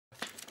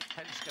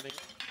just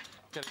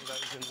getting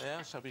those in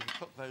there so we can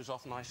cook those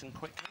off nice and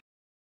quickly.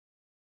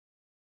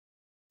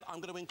 I'm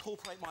going to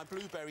incorporate my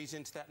blueberries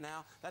into that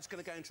now. That's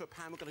going to go into a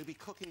pan. We're going to be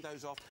cooking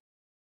those off.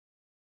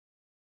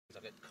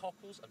 I've got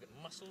cockles, I've got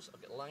mussels,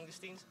 I've got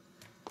langoustines,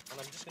 and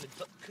I'm just going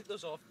to cook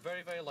those off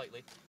very, very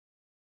lightly.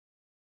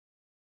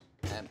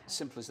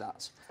 Simple as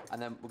that.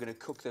 And then we're going to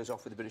cook those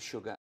off with a bit of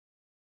sugar.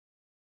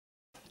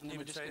 And then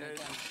we're just going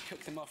to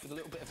cook them off with a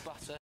little bit of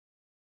butter.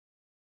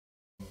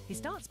 He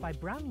starts by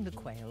browning the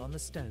quail on the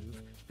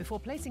stove before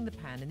placing the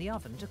pan in the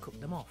oven to cook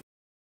them off.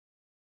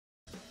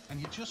 And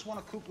you just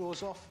want to cook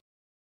those off.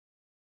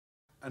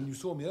 And you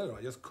saw me earlier,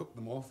 I just cooked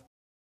them off.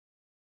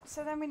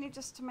 So then we need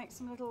just to make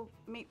some little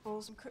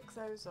meatballs and cook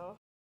those off.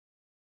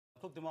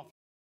 Cook them off.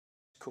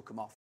 Cook them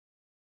off.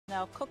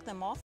 Now cook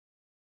them off.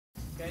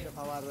 Okay.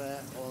 Our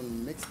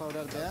own mix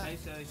powder there. Okay,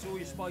 so it's all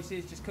your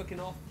spices just cooking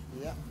off.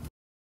 Yeah.